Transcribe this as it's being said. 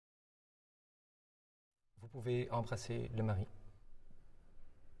pouvez embrasser le mari.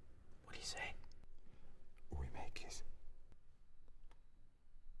 What do you say? We make kiss.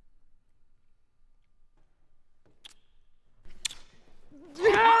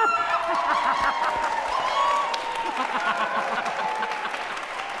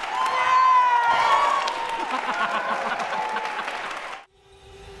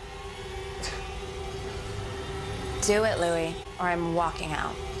 Do it, Louis, or I'm walking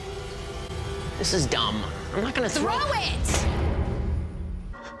out. This is dumb. I'm not gonna Throw it!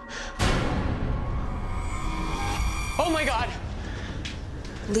 Oh my God!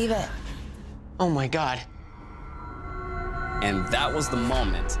 Leave it. Oh my God. And that was the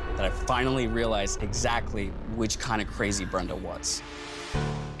moment that I finally realized exactly which kind of crazy Brenda was.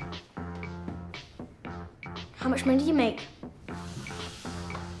 How much money do you make?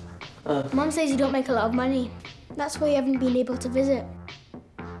 Mom says you don't make a lot of money. That's why you haven't been able to visit.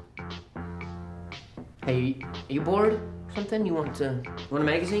 Hey, are you bored or something? You want a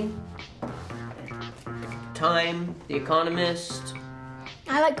magazine? Time, The Economist.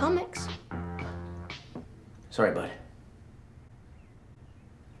 I like comics. Sorry, bud.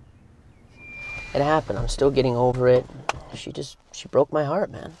 It happened. I'm still getting over it. She broke my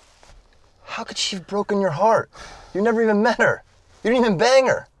heart, man. How could she have broken your heart? You never even met her. You didn't even bang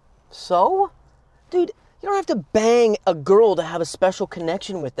her. So? Dude, you don't have to bang a girl to have a special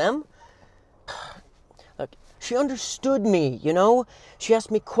connection with them. Look, she understood me, you know? She asked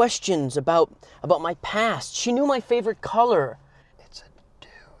me questions about my past. She knew my favorite color. It's a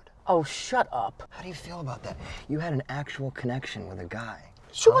dude. Oh, shut up. How do you feel about that? You had an actual connection with a guy.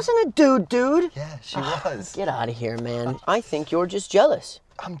 She wasn't a dude. Yeah, she was. Get out of here, man. I think you're just jealous.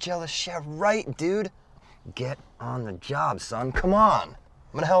 I'm jealous. Yeah, right, dude. Get on the job, son. Come on.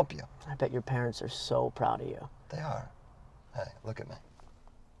 I'm gonna help you. I bet your parents are so proud of you. They are. Hey, look at me.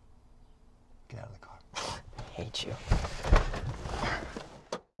 Get out of the car. I hate you.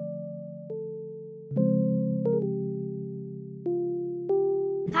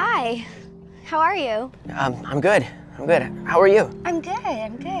 Hi, how are you? I'm good. How are you? I'm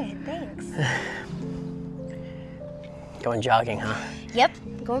good, thanks. Going jogging, huh? Yep,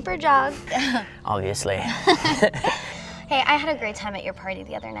 going for a jog. Obviously. Hey, I had a great time at your party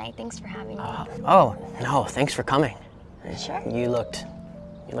the other night. Thanks for having me. Oh, no, thanks for coming. Sure. You looked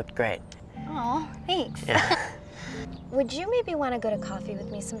great. Oh, thanks. Yeah. Would you maybe want to go to coffee with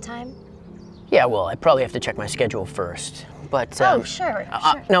me sometime? Yeah, well, I probably have to check my schedule first, but... Oh, sure.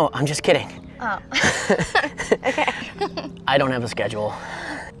 No, I'm just kidding. Oh. Okay. I don't have a schedule.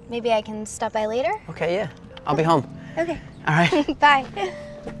 Maybe I can stop by later? Okay, yeah. I'll be home. Okay. All right. Bye.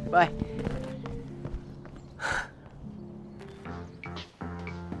 Bye.